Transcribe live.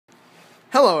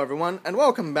Hello everyone, and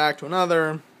welcome back to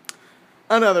another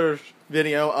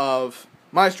video of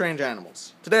My Strange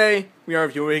Animals. Today, we are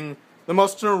viewing the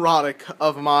most neurotic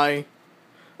of my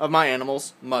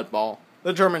animals, Mudball,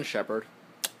 the German Shepard.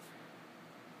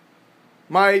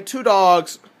 My two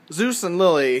dogs, Zeus and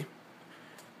Lily,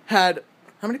 had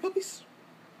how many puppies?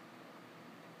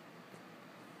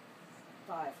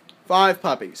 5. 5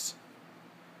 puppies.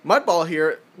 Mudball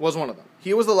here was one of them.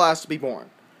 He was the last to be born.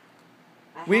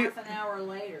 Half an hour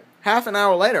later. Half an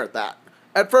hour later at that.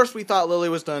 At first we thought Lily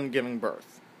was done giving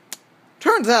birth.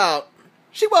 Turns out,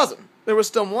 she wasn't. There was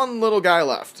still one little guy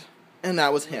left. And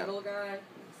that was him. Little guy.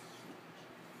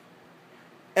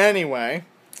 Anyway,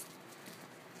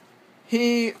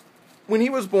 when he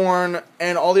was born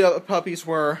and all the other puppies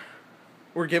were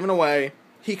given away,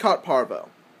 he caught parvo.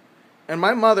 And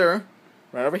my mother,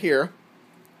 right over here,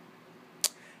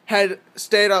 had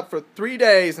stayed up for 3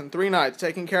 days and 3 nights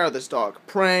taking care of this dog,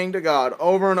 praying to God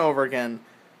over and over again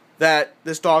that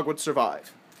this dog would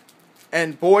survive.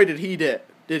 And boy, did he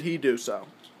do so.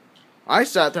 I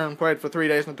sat there and prayed for 3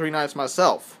 days and 3 nights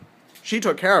myself. She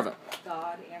took care of him.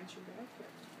 God answered that.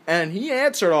 And he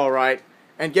answered all right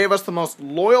and gave us the most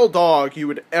loyal dog you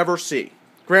would ever see.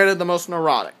 Granted, the most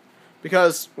neurotic.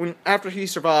 Because after he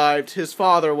survived, his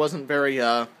father wasn't very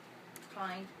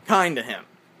kind to him.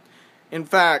 In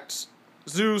fact,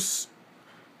 Zeus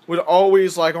would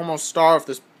always almost starve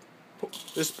this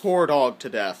poor dog to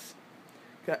death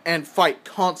and fight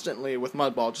constantly with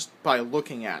Mudball just by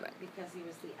looking at it. Because he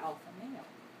was the alpha male.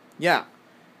 Yeah.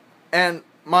 And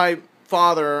my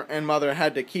father and mother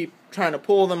had to keep trying to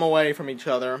pull them away from each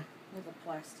other. With a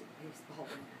plastic baseball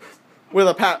bat. With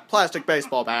a plastic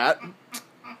baseball bat.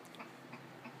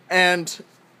 And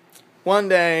one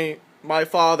day, my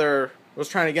father was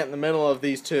trying to get in the middle of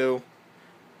these two,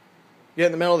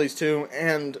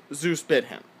 and Zeus bit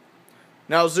him.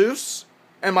 Now, Zeus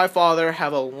and my father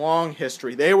have a long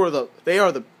history. They are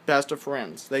the best of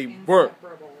friends. They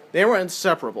were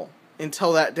inseparable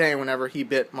until that day whenever he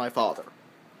bit my father.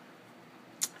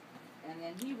 And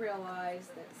then he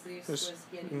realized that Zeus was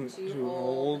getting too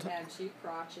old and too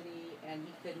crotchety, and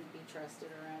he couldn't be trusted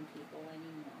around people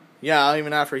anymore. Yeah,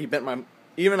 even after he bit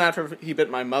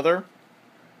my mother,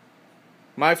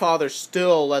 my father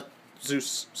still let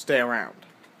Zeus stay around.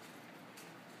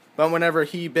 But whenever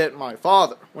Zeus bit my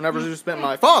father,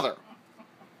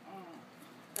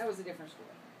 that was a different story.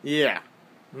 Yeah,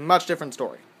 much different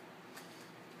story.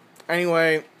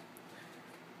 Anyway,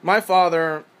 my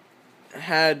father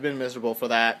had been miserable for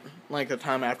that, the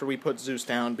time after we put Zeus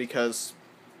down, because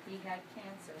he had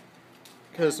cancer.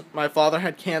 Because my father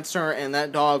had cancer, and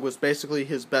that dog was basically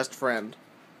his best friend.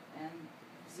 And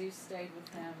Zeus stayed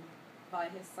with him by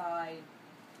his side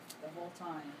the whole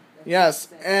time. Yes,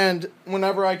 and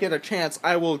whenever I get a chance,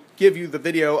 I will give you the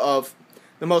video of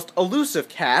the most elusive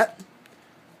cat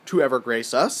to ever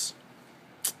grace us,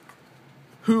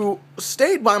 who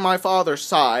stayed by my father's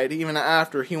side even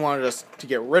after he wanted us to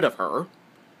get rid of her.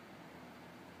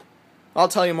 I'll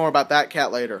tell you more about that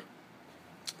cat later.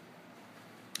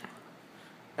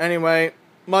 Anyway,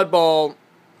 Mudball,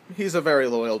 he's a very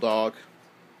loyal dog.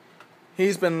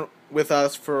 He's been with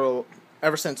us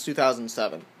ever since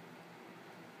 2007.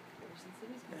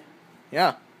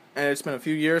 Yeah, and it's been a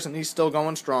few years, and he's still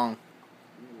going strong.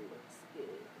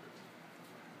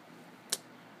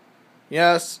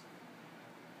 Yes.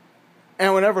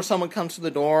 And whenever someone comes to the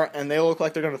door and they look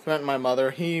like they're going to threaten my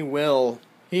mother, he will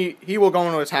go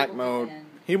into attack mode.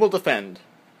 He will defend.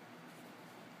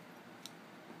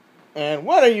 And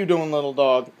what are you doing, little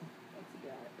dog?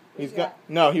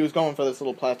 No, he was going for this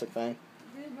little plastic thing.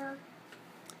 Goober,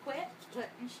 quit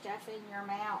putting stuff in your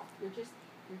mouth. You're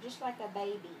just like a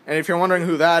baby. And if you're wondering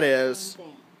who that is,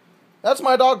 that's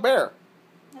my dog Bear.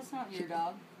 That's not your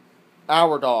dog.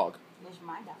 Our dog. That's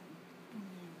my dog.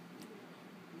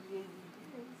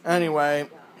 Anyway,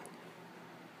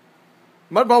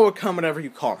 Mudball will come whenever you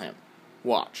call him.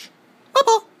 Watch.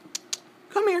 Mudball,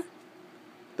 come here.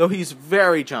 Though he's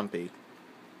very jumpy.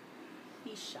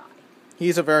 He's shy.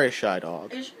 He's a very shy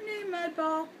dog. Is your name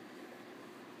Mudball?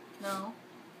 No.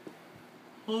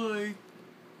 Hi.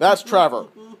 That's Trevor.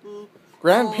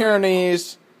 Grand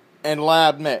Pyrenees and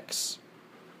Lab mix.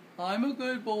 I'm a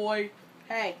good boy.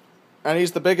 Hey. And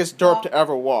he's the biggest derp to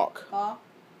ever walk. Paw.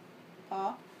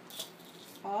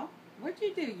 What'd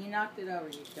you do? You knocked it over,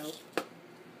 you dope.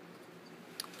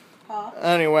 Paw.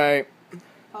 Anyway.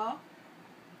 Paw.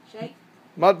 Shake.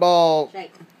 Mudball.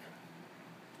 Shake.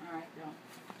 Alright, go.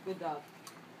 Good dog.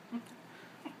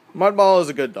 Mudball is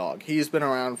a good dog. He's been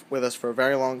around with us for a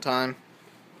very long time.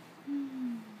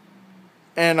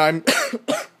 And I'm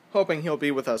hoping he'll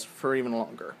be with us for even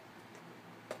longer.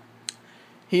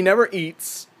 He never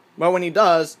eats, but when he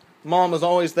does, Mom is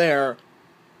always there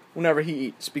whenever he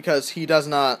eats, because he does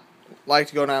not like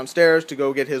to go downstairs to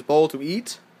go get his bowl to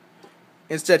eat.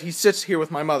 Instead, he sits here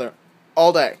with my mother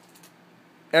all day,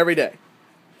 every day.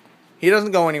 He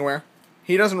doesn't go anywhere.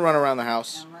 He doesn't run around the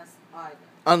house.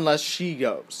 Unless she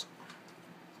goes.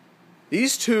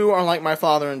 These two are like my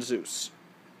father and Zeus.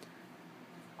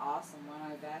 Awesome. When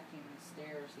I vacuum the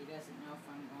stairs, he doesn't know if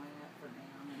I'm going up or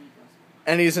down,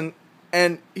 and he goes.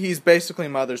 And he's basically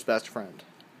Mother's best friend.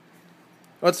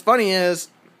 What's funny is,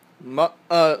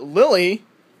 Lily,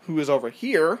 who is over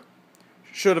here,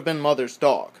 should have been Mother's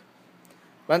dog.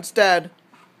 But instead,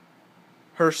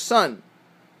 her son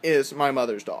is my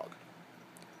mother's dog.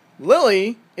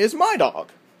 Lily is my dog.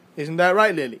 Isn't that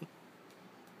right, Lily?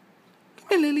 Come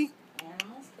here, Lily.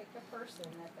 Animals pick a person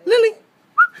that they Lily.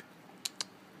 like.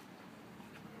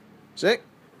 Sick?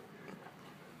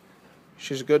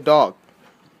 She's a good dog.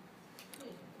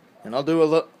 And I'll do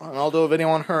a video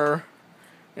on her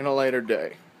in a later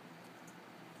day.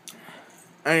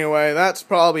 Anyway, that's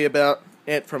probably about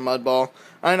it for Mudball.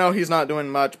 I know he's not doing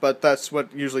much, but that's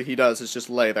what usually he does, is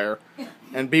just lay there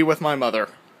and be with my mother.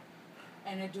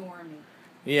 And adore me.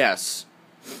 Yes.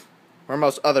 Where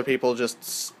most other people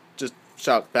just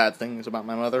shout bad things about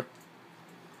my mother.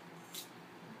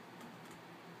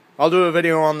 I'll do a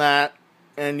video on that,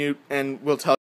 and we'll tell